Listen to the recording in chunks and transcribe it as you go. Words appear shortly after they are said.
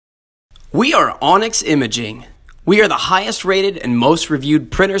We are Onyx Imaging. We are the highest rated and most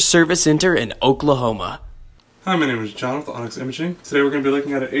reviewed printer service center in Oklahoma. Hi, my name is John with Onyx Imaging. Today we're going to be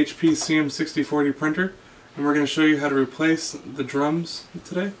looking at an HP CM6040 printer, and we're going to show you how to replace the drums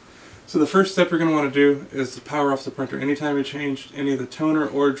today. So the first step you're going to want to do is to power off the printer. Anytime you change any of the toner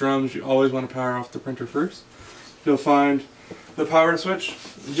or drums, you always want to power off the printer first. You'll find the power switch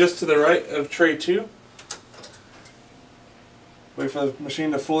just to the right of tray 2. Wait for the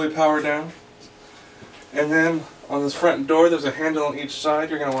machine to fully power down. And then on this front door there's a handle on each side.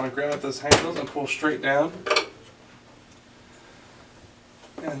 You're going to want to grab those handles and pull straight down.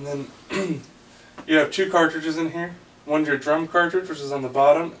 And then you have 2 cartridges in here. One's your drum cartridge, which is on the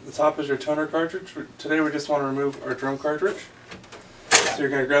bottom. The top is your toner cartridge. Today we just want to remove our drum cartridge. So you're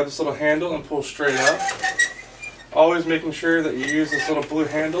going to grab this little handle and pull straight out. Always making sure that you use this little blue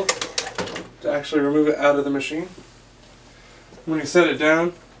handle to actually remove it out of the machine. When you set it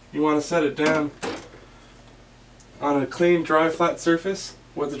down, you want to set it down on a clean, dry, flat surface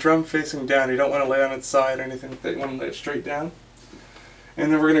with the drum facing down. You don't want to lay on its side or anything like that. You want to lay it straight down.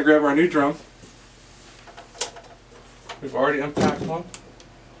 And then we're going to grab our new drum. We've already unpacked one.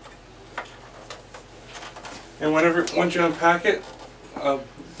 And once you unpack it,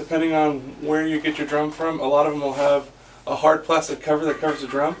 depending on where you get your drum from, a lot of them will have a hard plastic cover that covers the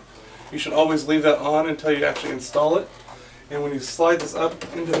drum. You should always leave that on until you actually install it. And when you slide this up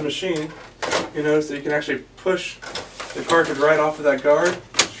into the machine, you notice that you can actually push the cartridge right off of that guard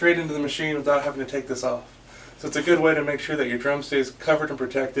straight into the machine without having to take this off. So it's a good way to make sure that your drum stays covered and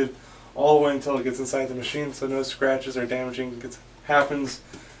protected all the way until it gets inside the machine, so no scratches or damaging happens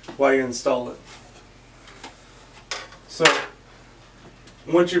while you install it. So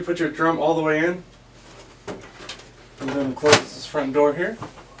once you put your drum all the way in, I'm going to close this front door here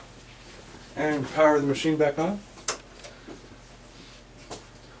and power the machine back on.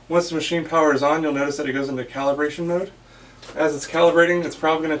 Once the machine power is on, you'll notice that it goes into calibration mode. As it's calibrating, it's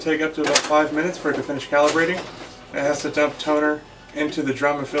probably going to take up to about 5 minutes for it to finish calibrating. It has to dump toner into the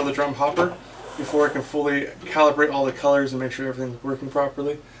drum and fill the drum hopper before it can fully calibrate all the colors and make sure everything's working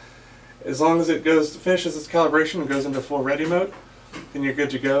properly. As long as it finishes its calibration and goes into full ready mode, then you're good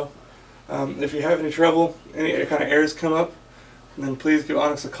to go. If you have any trouble, any kind of errors come up, then please give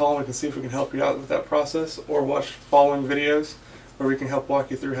Onyx a call and we can see if we can help you out with that process, or watch following videos where we can help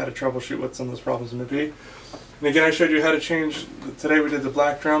walk you through how to troubleshoot what some of those problems may be. And again, I showed you how to change. Today we did the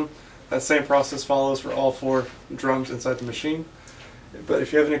black drum. That same process follows for all 4 drums inside the machine. But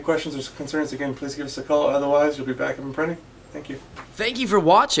if you have any questions or concerns, again, please give us a call. Otherwise, you'll be back up and printing. Thank you. Thank you for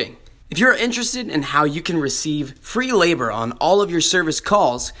watching. If you're interested in how you can receive free labor on all of your service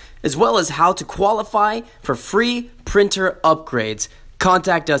calls, as well as how to qualify for free printer upgrades,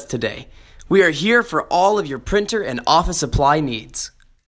 contact us today. We are here for all of your printer and office supply needs.